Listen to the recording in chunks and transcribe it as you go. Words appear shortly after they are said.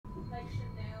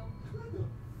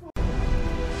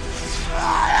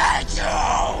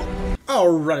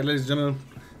Alright, ladies and gentlemen,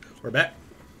 we're back.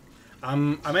 I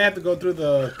may have to go through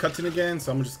the cutscene again,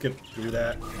 so I'm gonna just skip through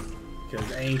that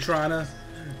because I ain't trying to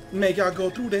make y'all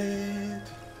go through that.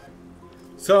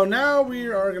 So now we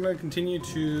are gonna continue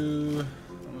to,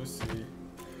 let's see.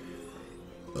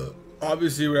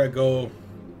 Obviously, we're gonna go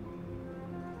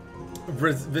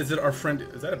visit our friend.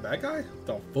 Is that a bad guy?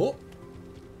 The fuck?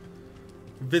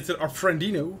 Visit our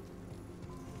friendino.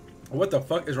 What the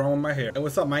fuck is wrong with my hair? Hey,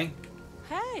 what's up, man?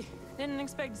 Hey, didn't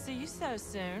expect to see you so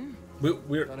soon.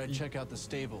 We're thought I'd check out the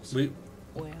stables. But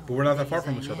we're not that far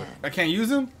from each other. I can't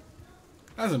use him?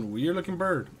 That's a weird looking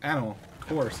bird. Animal, of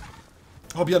course.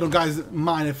 I hope y'all don't guys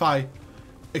mind if I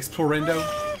explorendo.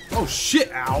 Oh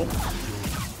shit, ow.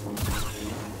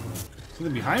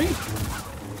 Something behind me?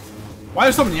 Why are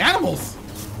there so many animals?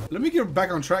 Let me get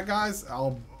back on track, guys.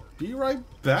 I'll be right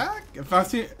back. If I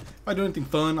do anything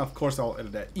fun, of course I'll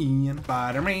edit that in.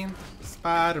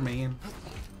 Spider-Man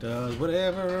does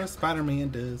whatever Spider-Man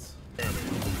does.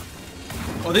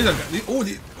 Oh, they're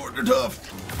tough.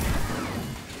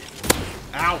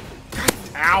 Ow. God,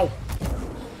 ow.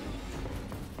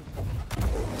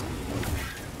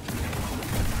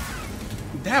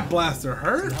 That blaster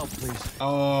hurt? Help, please.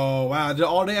 Oh, wow. I did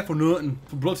all that for nothing.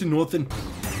 For bloody nothing.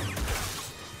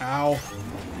 Ow.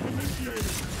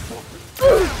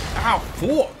 Ow,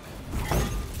 fuck.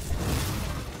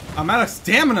 I'm out of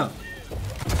stamina.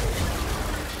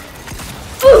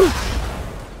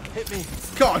 Hit me.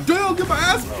 God damn, get my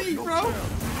ass beat, bro.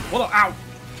 Hold on, ow.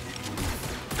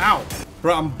 Ow.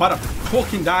 Bro, I'm about to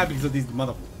fucking die because of these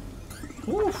mother...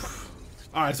 Oof.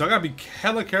 Alright, so I gotta be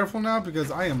hella careful now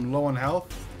because I am low on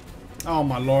health. Oh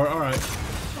my lord, alright.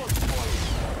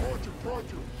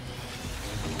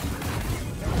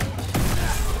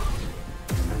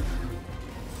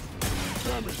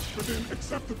 Damage within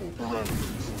acceptable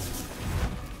parameters.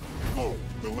 Full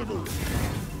delivery.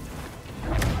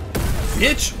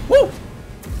 Bitch! Woo!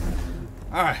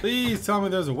 Alright, please tell me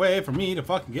there's a way for me to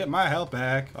fucking get my health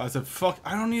back. I said, fuck,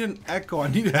 I don't need an echo, I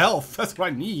need health. That's what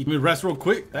I need. Let me rest real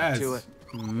quick. That's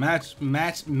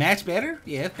match better?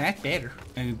 Yeah, match better.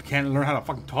 And can't learn how to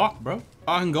fucking talk, bro.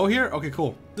 Oh, I can go here? Okay,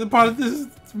 cool. This part of this is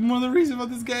one of the reasons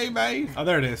about this game, man. Oh,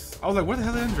 there it is. I was like, where the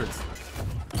hell is the entrance?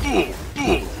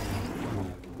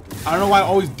 I don't know why I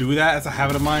always do that. That's a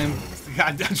habit of mine.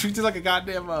 I treat it like a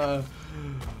goddamn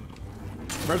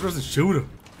first person shooter.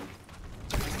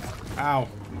 Ow.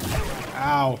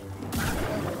 Ow.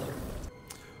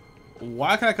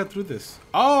 Why can I cut through this?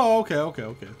 Oh,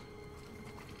 okay.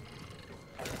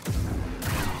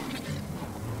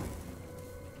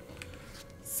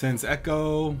 Sense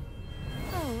echo.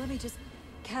 Oh, let me just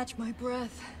catch my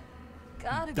breath.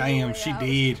 Gotta go Damn, way she out.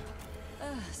 did.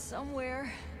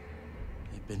 Somewhere.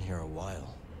 They've been here a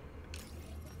while.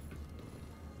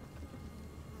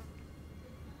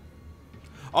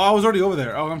 Oh, I was already over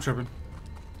there. Oh, I'm tripping.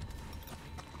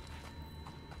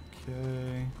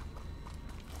 Okay.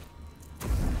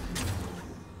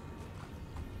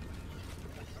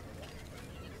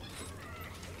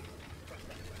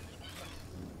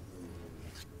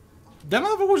 That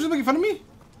motherfucker was just making fun of me?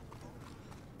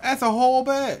 That's a whole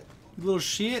bet. You little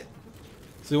shit.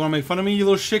 So you wanna make fun of me, you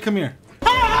little shit? Come here.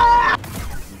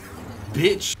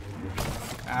 Bitch.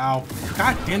 Ow.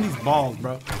 God damn these balls,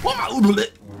 bro.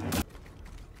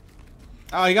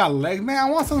 Oh, you got legs? Man, I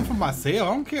want something for myself.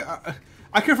 I don't care.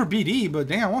 I care for BD, but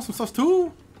damn, I want some stuff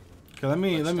too. Okay, let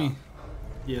me.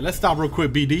 Yeah, let's stop real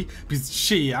quick, BD. Because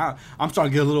shit, I'm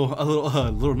starting to get a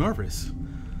little nervous.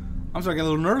 I'm starting to get a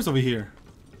little nervous over here.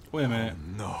 Wait a minute.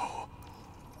 No.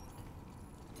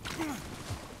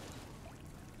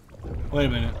 Wait a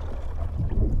minute.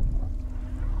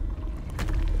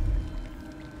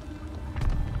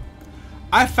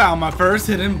 I found my first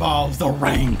hidden balls, the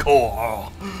Rancor.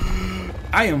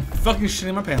 I am fucking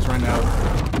shitting my pants right now.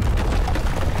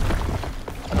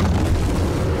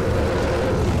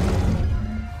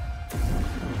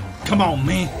 Come on,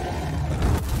 man.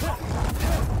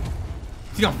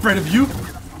 Think I'm afraid of you?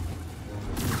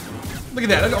 Look at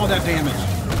that. Look at all that damage.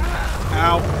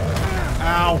 Ow.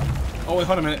 Ow. Oh, wait,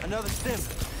 hold a minute. Another stim.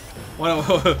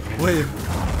 Wait.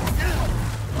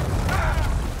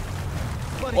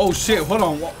 Oh shit, hold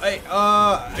on. Hey,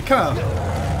 kinda.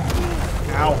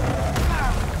 Ow.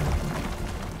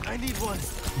 I need one.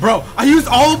 Bro, I used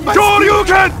all of my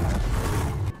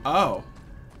Oh.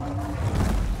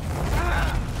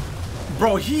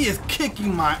 Bro, he is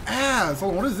kicking my ass.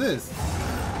 Hold on, what is this?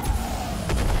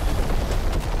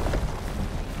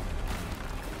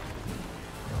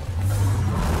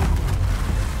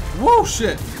 Whoa,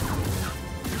 shit.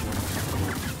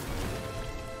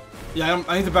 Yeah,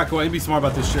 I need to back away. I need to be smart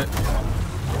about this shit.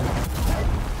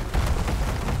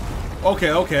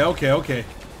 Okay.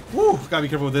 Woo, gotta be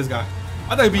careful with this guy.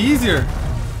 I thought it'd be easier.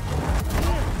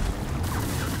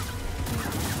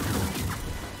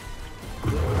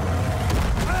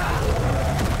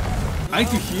 I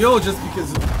need to heal just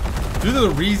because due to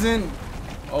the reason.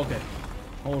 Okay,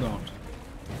 hold on.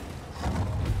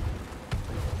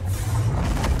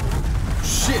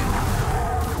 Shit.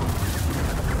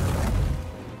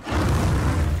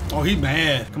 Oh, he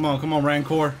mad. Come on,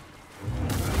 Rancor.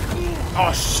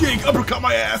 Oh shit, he uppercut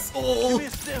my ass. Oh.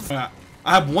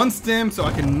 I have one stem, so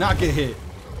I cannot get hit.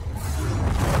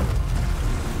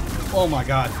 Oh my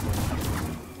god.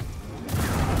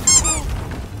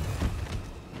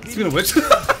 Speaking of which,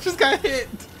 just got hit.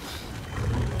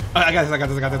 I got this.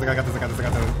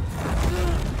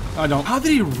 Oh no. How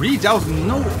did he reach? That was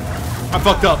no. I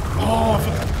fucked up. Oh, I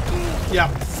fucked up. Yeah,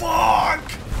 fuck.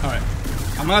 Alright.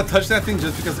 I'm gonna touch that thing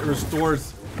just because it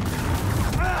restores.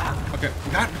 Okay,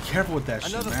 you gotta be careful with that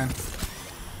shit, man.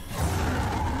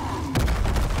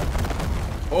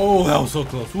 Oh, that was so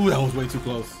close. Ooh, that was way too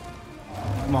close.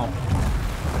 Come on.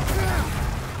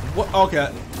 What? Okay.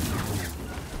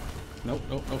 Nope.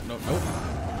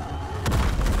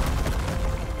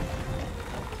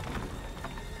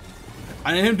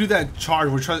 I need him to do that charge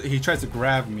where he tries to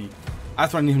grab me.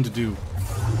 That's what I need him to do.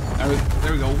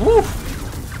 There we go. Woo!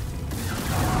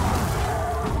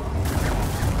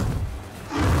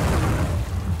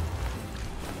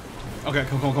 Okay,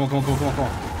 come on.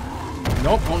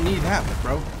 Nope, don't need that,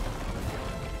 bro.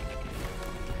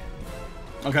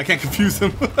 Okay, I can't confuse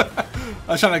him.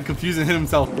 I was trying to confuse him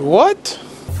himself. What?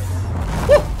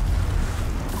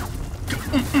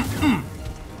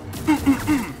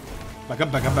 Back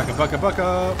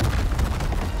up.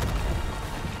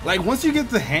 Like, once you get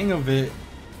the hang of it,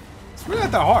 it's really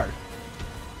not that hard.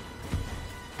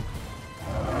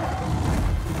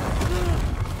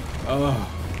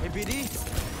 Hey, BD.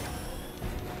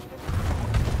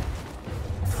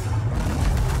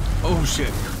 Oh,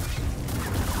 shit.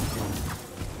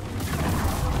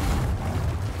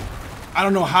 I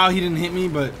don't know how he didn't hit me,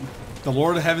 but the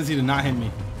Lord of Heavens, he did not hit me.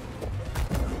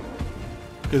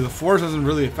 Because the force doesn't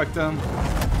really affect them.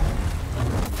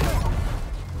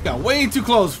 Got way too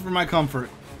close for my comfort.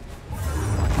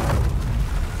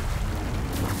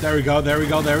 There we go. Oh,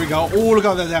 look at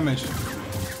all that damage.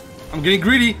 I'm getting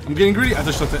greedy. I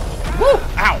just shot it. Woo!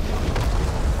 Ow!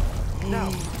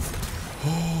 No.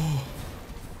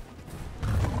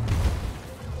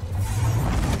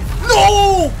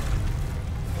 No!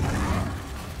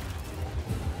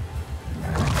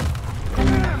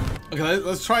 Okay,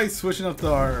 let's try switching up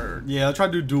our. Yeah, let's try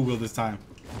to do dual wield this time.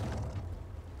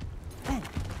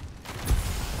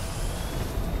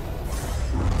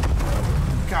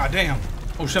 God damn.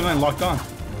 Oh shit, man, locked on.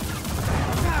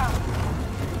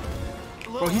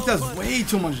 Bro, he does way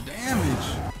too much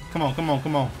damage. Come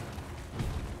on.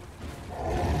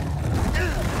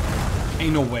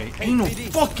 Ain't no way. Ain't no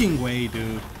fucking way,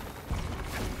 dude.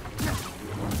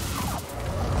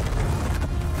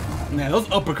 Man, those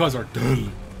uppercuts are deadly.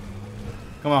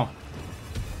 Come on.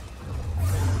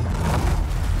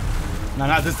 No,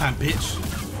 not this time, bitch.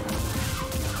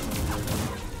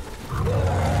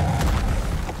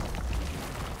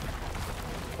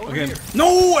 Okay.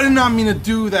 No, I did not mean to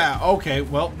do that. Okay,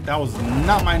 well, that was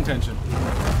not my intention.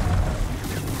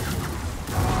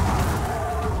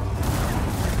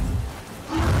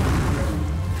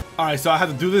 Alright, so I have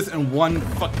to do this in one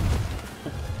fuck.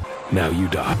 Now you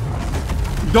die.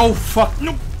 No fuck.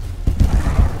 No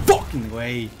fucking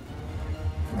way.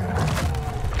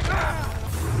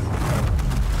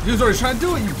 He was already trying to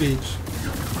do it, you bitch.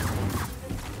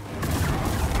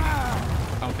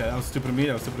 Okay, that was stupid of me.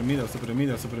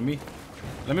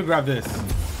 Let me grab this.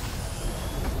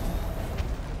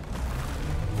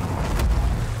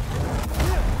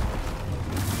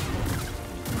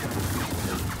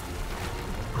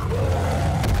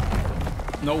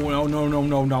 No.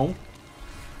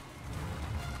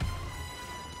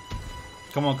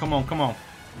 Come on.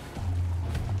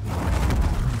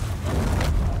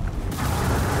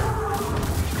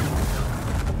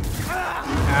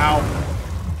 Ow.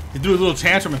 He threw a little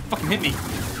tantrum and fucking hit me.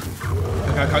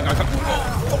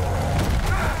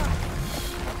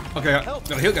 Okay,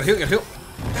 gotta heal.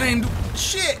 That ain't do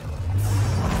shit.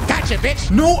 Gotcha, bitch.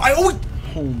 No, I always.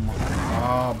 Oh my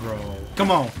god, bro.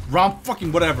 Come on, Rom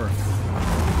fucking whatever.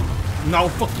 No,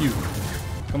 fuck you.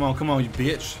 Come on, you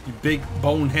bitch. You big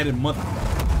bone-headed mother.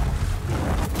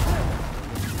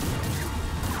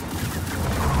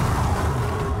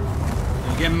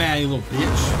 Get mad, you little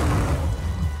bitch.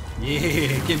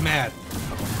 Yeah, get mad.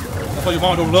 That's why your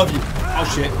mom don't love you. Oh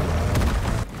shit.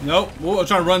 Nope. Well, I'm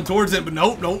trying to run towards it, but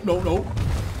nope.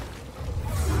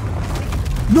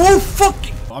 No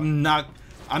fucking. I'm not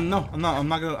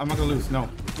gonna lose. No.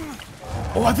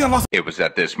 Oh, I think I lost. It was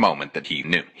at this moment that he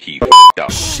knew he f***ed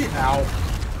up. Shit out.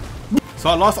 So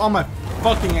I lost all my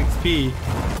fucking XP.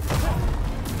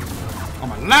 On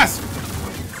my last,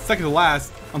 second to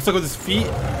last. I'm stuck with his feet.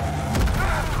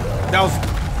 That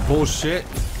was bullshit.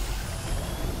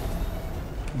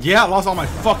 Yeah, I lost all my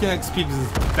fucking XP because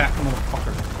of this fat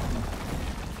motherfucker.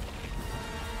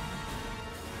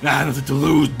 Nah, nothing to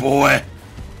lose, boy.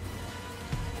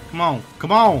 Come on,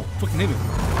 come on. Fucking hit me.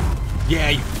 Yeah,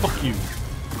 you fuck you.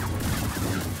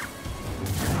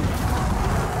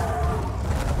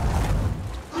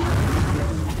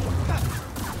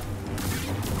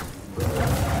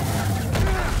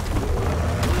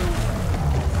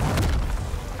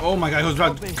 Oh my god, he was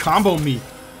trying to combo me.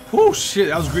 Oh shit,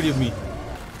 that was greedy of me.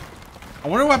 I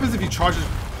wonder what happens if he charges.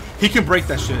 He can break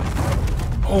that shit.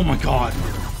 Oh my god.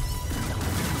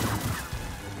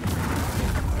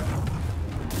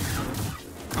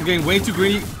 I'm getting way too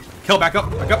greedy. Kill, back up,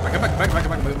 back up, back up, back up, back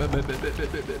up, back up, back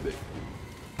up.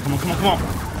 Come on, come on, come on.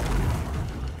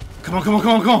 Come on, come on,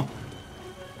 come on, come on.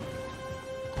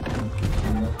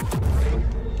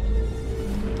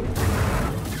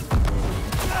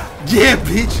 Yeah,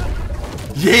 bitch!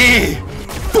 Yeah!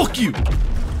 Fuck you!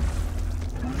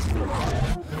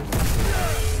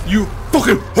 You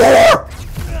fucking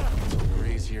whore!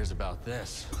 Breeze hears about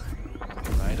this.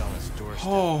 Right on his doorstep.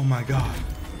 Oh my god.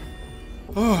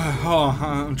 Oh,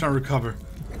 I'm trying to recover.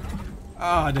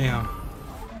 Ah, damn.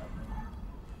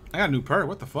 I got a new perk.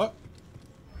 What the fuck?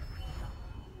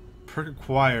 Perk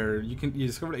acquired. You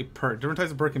discovered a perk. Different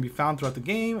types of perk can be found throughout the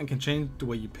game and can change the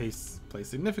way you play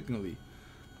significantly.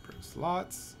 Perk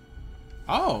slots.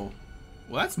 Oh,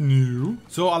 well that's new.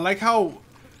 So I like how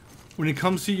when it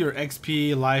comes to your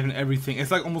XP, life, and everything,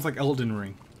 it's like almost like Elden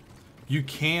Ring. You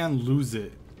can lose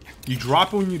it. You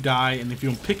drop it when you die, and if you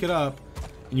don't pick it up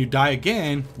and you die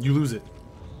again, you lose it.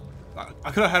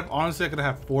 I could have had, honestly, I could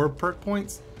have had 4 perk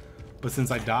points, but since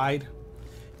I died,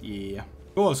 yeah.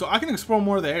 Cool, so I can explore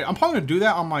more of the area. I'm probably gonna do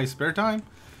that on my spare time,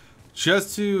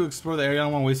 just to explore the area. I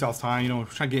don't want to waste y'all's time, you know,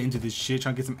 trying to get into this shit,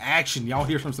 trying to get some action. Y'all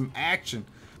hear from some action.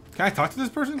 Can I talk to this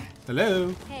person?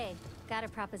 Hello? Hey, got a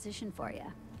proposition for you.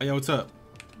 Hey, yo, what's up?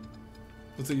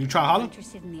 What's it? You trying to holler?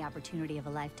 Interested in the opportunity of a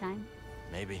lifetime?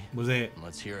 Maybe. What's it?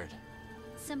 Let's hear it.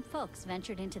 Some folks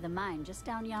ventured into the mine just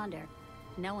down yonder.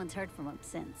 No one's heard from them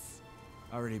since.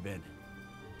 Already been.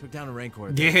 Took down a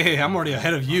Rancor. Yeah, I'm already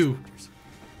ahead of you.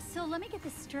 So let me get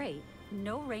this straight.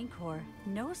 No Rancor,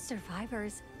 no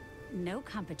survivors, no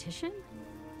competition?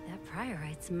 That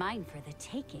priorite's mine for the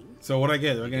taking. So what I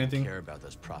get? Do I You get didn't anything? care about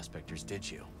those prospectors, did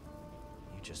you?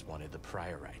 You just wanted the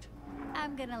priorite.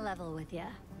 I'm gonna level with ya.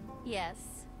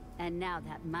 Yes, and now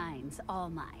that mine's all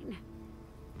mine.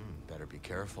 Better be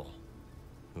careful.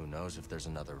 Who knows if there's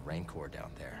another Rancor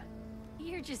down there?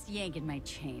 You're just yanking my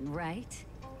chain, right?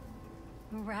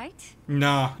 Right?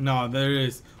 Nah, there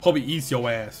is. Hope he eats your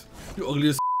ass. You ugly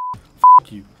as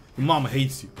Fuck you. Your mama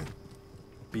hates you.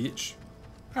 Bitch.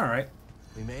 Alright.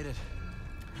 We made it.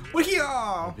 We're here!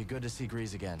 It'll be good to see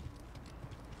Grease again.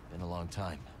 Been a long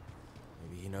time.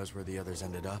 Maybe he knows where the others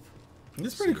ended up.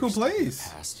 This is a pretty cool place.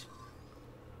 Past.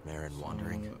 Marin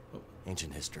wandering.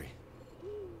 Ancient history.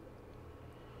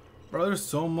 Bro, there's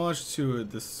so much to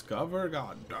discover.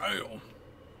 God damn.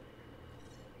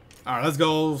 Alright, let's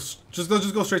go. Just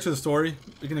go straight to the story.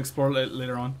 We can explore it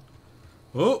later on.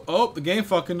 Oh, the game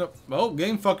fucking up. Oh,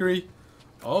 game fuckery.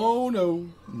 Oh no.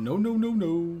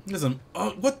 No. Listen,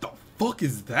 what the fuck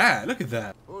is that? Look at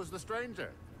that. Who's the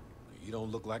stranger? You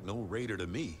don't look like no raider to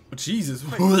me. Jesus.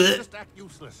 Just act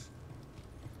useless.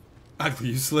 Act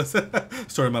useless.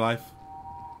 Story of my life.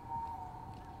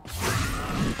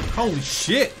 Holy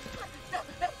shit.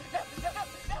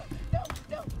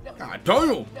 God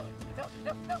damn.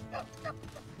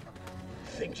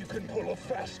 Think you can pull a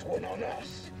fast one on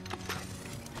us?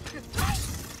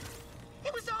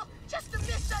 It was all just a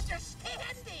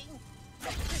misunderstanding.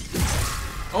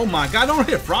 Oh my god, don't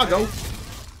hit Froggo.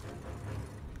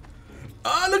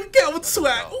 Ah, look at Cal with the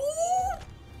swag. Ooh.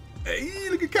 Hey,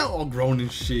 look at Cal all grown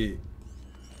and shit.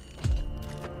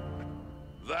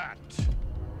 That.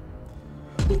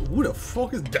 Who the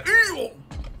fuck is damn?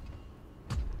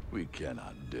 We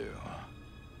cannot do.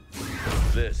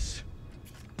 This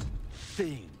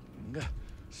thing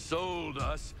sold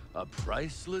us a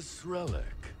priceless relic.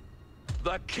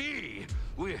 The key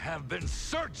we have been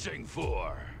searching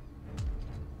for.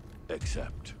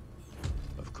 Except,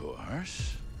 of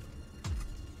course,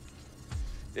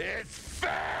 it's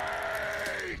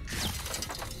fake!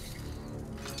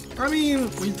 I mean,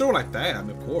 when you throw it like that, I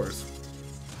mean, of course.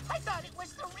 I thought it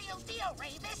was the real deal,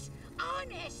 Ravis.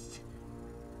 Honest.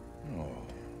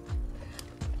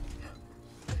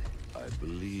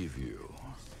 believe you.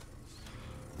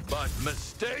 But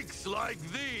mistakes like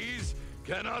these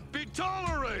cannot be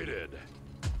tolerated.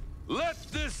 Let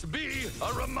this be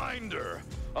a reminder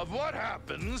of what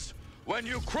happens when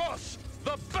you cross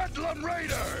the Bedlam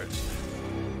Raiders.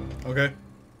 Okay.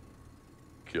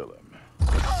 Kill him.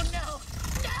 Oh no!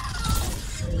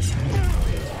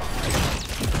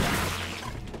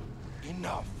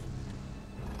 Enough.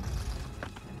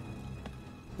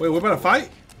 Wait, we're about to fight?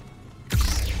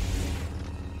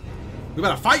 We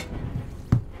about to fight?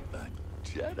 A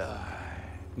Jedi.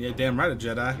 Yeah, damn right, a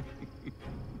Jedi.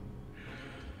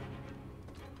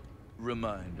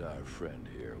 Remind our friend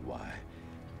here why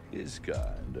his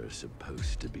kind are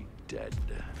supposed to be dead.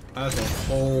 That's a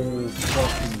whole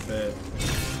fucking bed.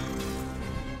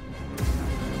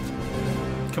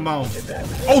 Come on.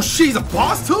 Oh, she's a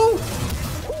boss too?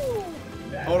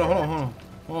 Hold on.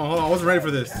 I wasn't ready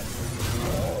for this.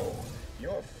 Oh,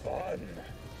 you're fun.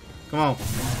 Come on.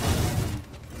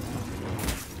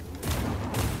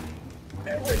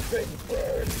 Everything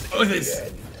burns. Look at this.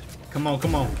 Come on.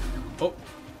 Oh.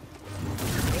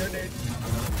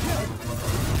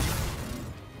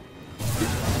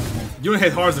 You don't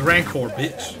hit hard as the Rancor,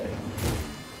 bitch.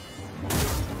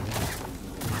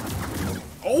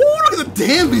 Oh, look at the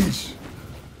damage.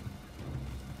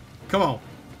 Come on.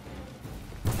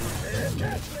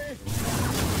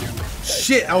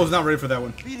 Shit, I was not ready for that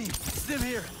one. Stim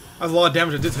here. That's a lot of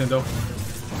damage I did to him, though.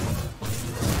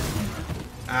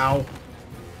 Ow.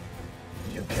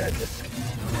 You can't escape.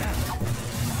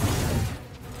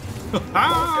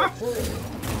 Ah!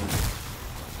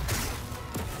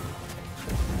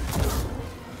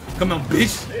 Come on,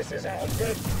 bitch. This is how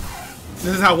good.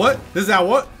 This is how what? This is how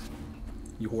what?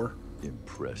 You whore.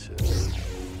 Impressive.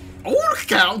 Oh, look at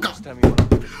cow. Next time you want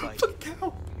to fight, Look at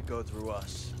cow. you go through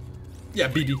us. Yeah,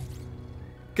 BD.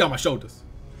 Get on my shoulders.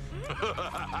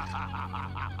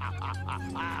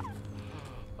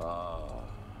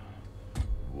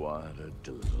 What a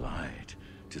delight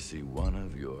to see one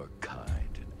of your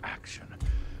kind in action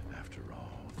after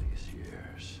all these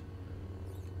years.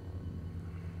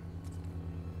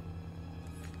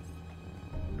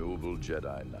 Noble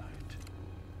Jedi Knight,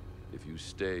 if you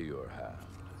stay your hand,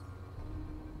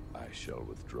 I shall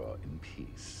withdraw in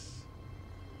peace.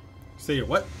 Say your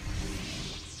what?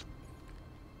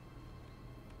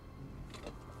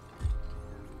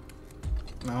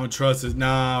 I don't trust it.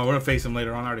 Nah, we're gonna face him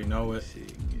later on. I already know it. Seeing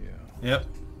you. Yep.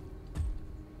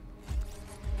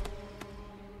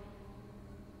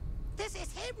 This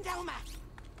is him, Doma.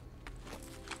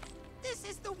 This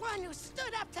is the one who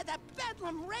stood up to the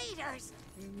Bedlam Raiders.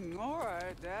 All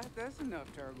right, that's enough,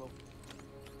 Turgle.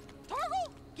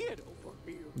 Turgle, get over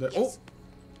here. Oh.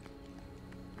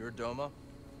 You're Doma?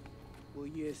 Well,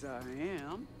 yes, I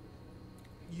am.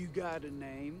 You got a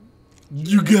name?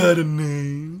 You got a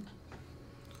name?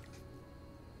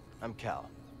 I'm Cal.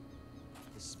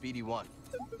 This is Speedy 1.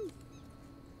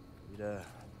 We'd,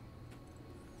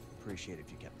 appreciate if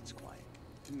you kept this quiet.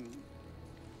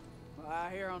 Well,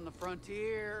 out here on the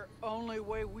frontier, only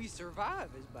way we survive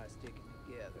is by sticking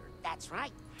together. That's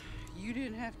right. You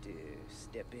didn't have to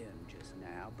step in just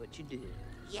now, but you did.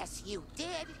 Yes, you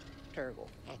did. Turgle,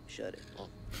 shut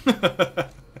it.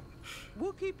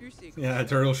 We'll keep your secret. Yeah,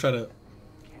 Turtle, shut up.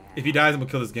 If he dies, I'm gonna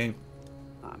kill this game.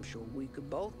 I'm sure we could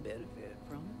both benefit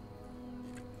from it.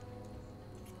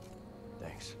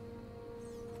 Thanks.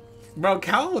 Bro,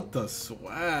 Cal with the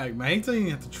swag, man. I ain't telling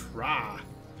you have to try.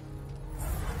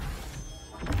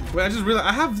 Wait, I just realized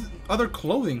I have other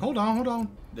clothing. Hold on.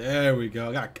 There we go.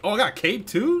 I got a cape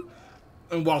too?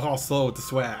 And walk all slow with the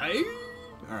swag.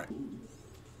 Alright.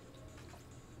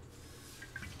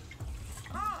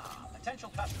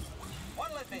 Potential customer.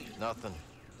 What'll it be? Nothing.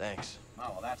 Thanks.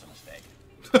 Oh, well, that's a mistake.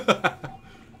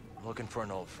 I'm looking for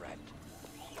an old friend.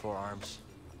 4 arms.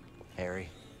 Hairy.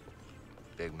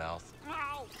 Big mouth.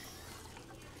 Ow!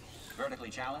 Vertically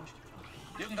challenged?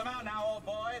 You can come out now, old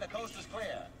boy. The coast is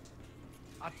clear.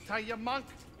 I'll tell you, Monk,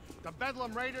 the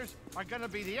Bedlam Raiders are gonna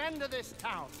be the end of this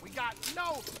town. We got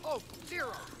no hope.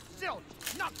 Zero. Zilch.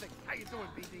 Nothing. How you doing,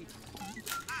 BD?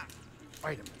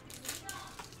 Wait a minute.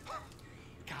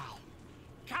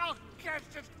 Cal,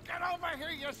 just get over here,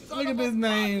 you son Look of at a his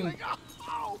name.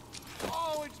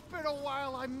 Oh, it's been a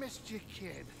while. I missed you,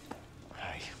 kid.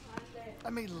 Hey.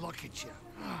 Let me look at you.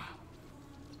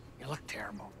 You look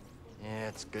terrible. Yeah,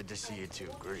 it's good to see you too,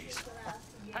 Grease.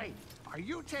 Hey, are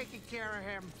you taking care of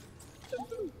him?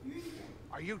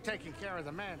 Are you taking care of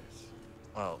the menace?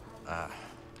 Well,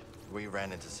 we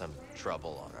ran into some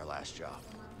trouble on our last job.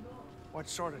 What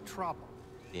sort of trouble?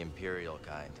 The Imperial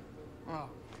kind. Oh,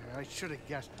 okay, I should have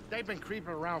guessed. They've been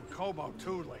creeping around Kobo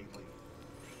too lately.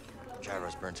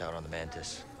 Gyro's burnt out on the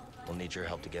Mantis. We'll need your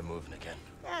help to get moving again.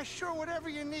 Yeah, sure, whatever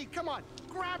you need. Come on,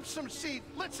 grab some seed.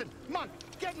 Listen, Monk,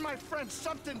 get my friend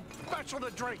something special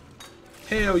to drink.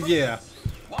 Hell yeah.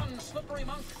 One slippery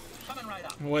monk coming right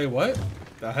up. Wait, what?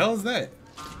 The hell is that?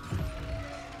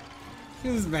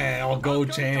 This man, all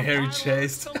gold chain, hairy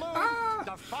chest.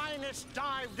 The finest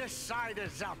dive this side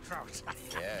of Zaltros.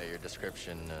 Yeah, your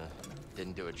description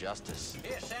didn't do it justice.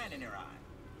 Here's sand in your eye.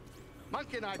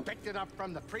 Monk and I picked it up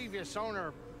from the previous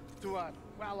owner to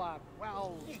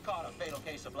well... He caught a fatal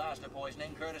case of blaster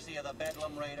poisoning courtesy of the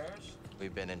Bedlam Raiders.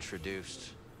 We've been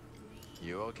introduced.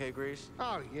 You okay, Grease?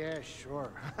 Oh, yeah, sure.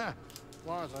 As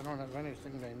long as I don't have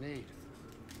anything they need.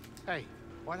 Hey,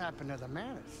 what happened to the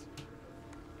Mantis?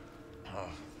 Oh,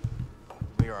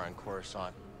 we are on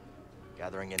Coruscant,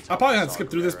 gathering intel. I probably had to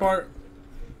skip through this part.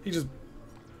 He just...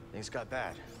 Things got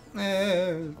bad.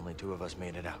 Only 2 of us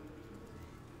made it out.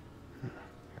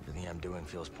 Everything I'm doing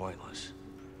feels pointless.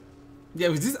 Yeah,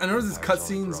 I noticed these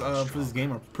cutscenes for this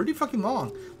game are pretty fucking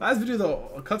long. Last video, though,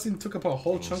 a cutscene took up a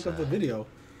whole chunk of the video.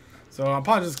 So I'll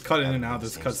probably just cut in and out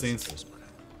this cutscenes.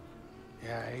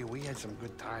 Yeah, hey, we had some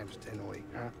good times, didn't we?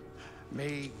 Huh?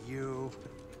 Me, you,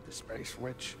 the Space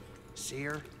Witch,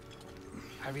 Seer.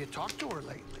 Have you talked to her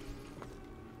lately?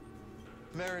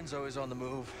 Marin's always on the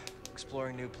move,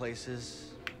 exploring new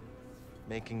places,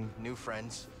 making new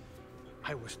friends.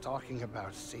 I was talking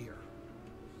about Seer.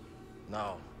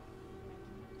 No.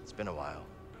 It's been a while.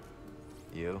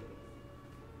 You?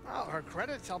 Well, her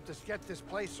credits helped us get this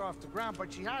place off the ground,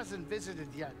 but she hasn't visited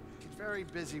yet. She's very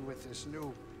busy with this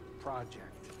new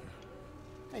project.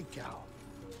 Hey, Cal.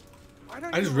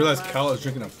 I just realized Cal is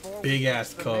drinking a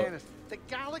big-ass cup. The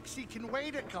galaxy can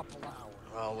wait a couple hours.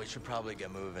 Well, we should probably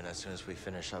get moving as soon as we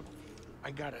finish up.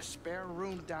 I got a spare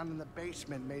room down in the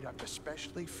basement made up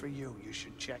especially for you. You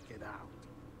should check it out.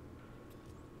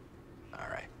 All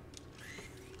right.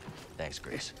 Thanks,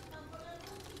 Grease.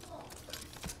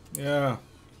 Yeah.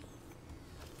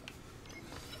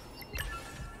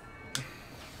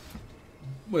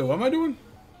 Wait, what am I doing?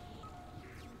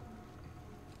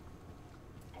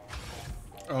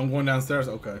 Oh, I'm going downstairs?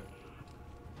 Okay.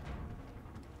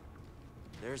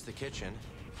 There's the kitchen.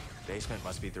 Basement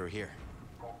must be through here.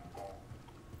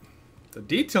 The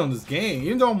detail in this game,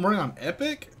 even though I'm running on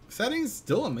epic settings,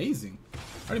 still amazing.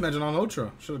 I'd imagine on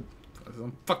Ultra. Should have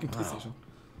on fucking PlayStation.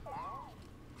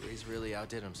 He's really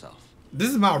outdid himself. This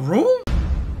is my room?